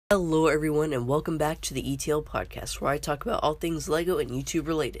Hello everyone and welcome back to the ETL podcast where I talk about all things LEGO and YouTube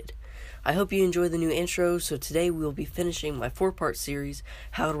related. I hope you enjoy the new intro. So today we will be finishing my 4-part series,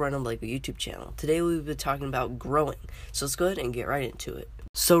 How to Run a LEGO YouTube Channel. Today we will be talking about growing, so let's go ahead and get right into it.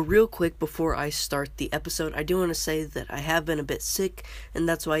 So real quick before I start the episode, I do want to say that I have been a bit sick and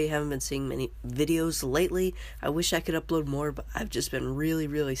that's why you haven't been seeing many videos lately. I wish I could upload more, but I've just been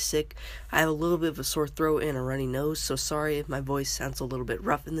really sick. I have a little bit of a sore throat and a runny nose, so sorry if my voice sounds a little bit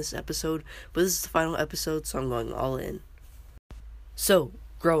rough in this episode, but this is the final episode, so I'm going all in. So,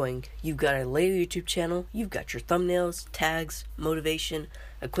 growing. You've got a LEGO YouTube channel, you've got your thumbnails, tags, motivation,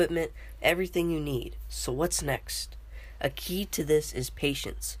 equipment, everything you need. So what's next? A key to this is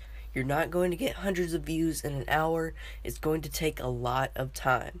patience. You're not going to get hundreds of views in an hour. It's going to take a lot of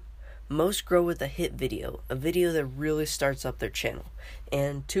time. Most grow with a hit video, a video that really starts up their channel.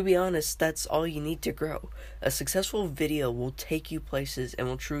 And to be honest, that's all you need to grow. A successful video will take you places and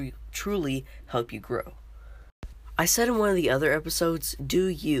will truly help you grow. I said in one of the other episodes, do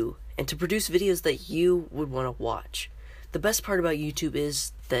you, and to produce videos that you would want to watch. The best part about YouTube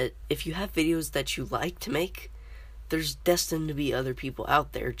is that if you have videos that you like to make, there's destined to be other people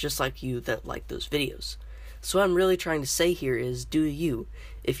out there just like you that like those videos. So what I'm really trying to say here is do you.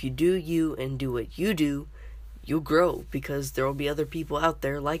 If you do you and do what you do, you'll grow because there will be other people out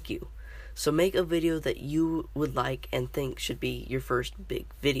there like you. So make a video that you would like and think should be your first big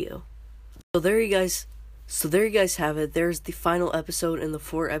video. So there you guys have it. There's the final episode in the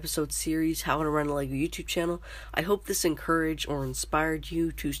 4-episode series, How to Run a LEGO YouTube Channel. I hope this encouraged or inspired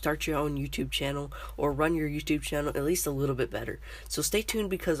you to start your own YouTube channel or run your YouTube channel at least a little bit better. So stay tuned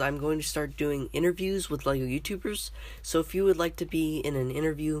because I'm going to start doing interviews with LEGO YouTubers. So if you would like to be in an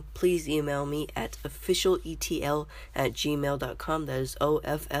interview, please email me at officialetl@gmail.com. That is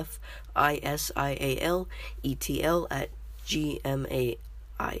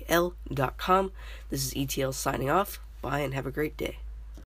officialetl@gmail.com. This is ETL signing off. Bye and have a great day.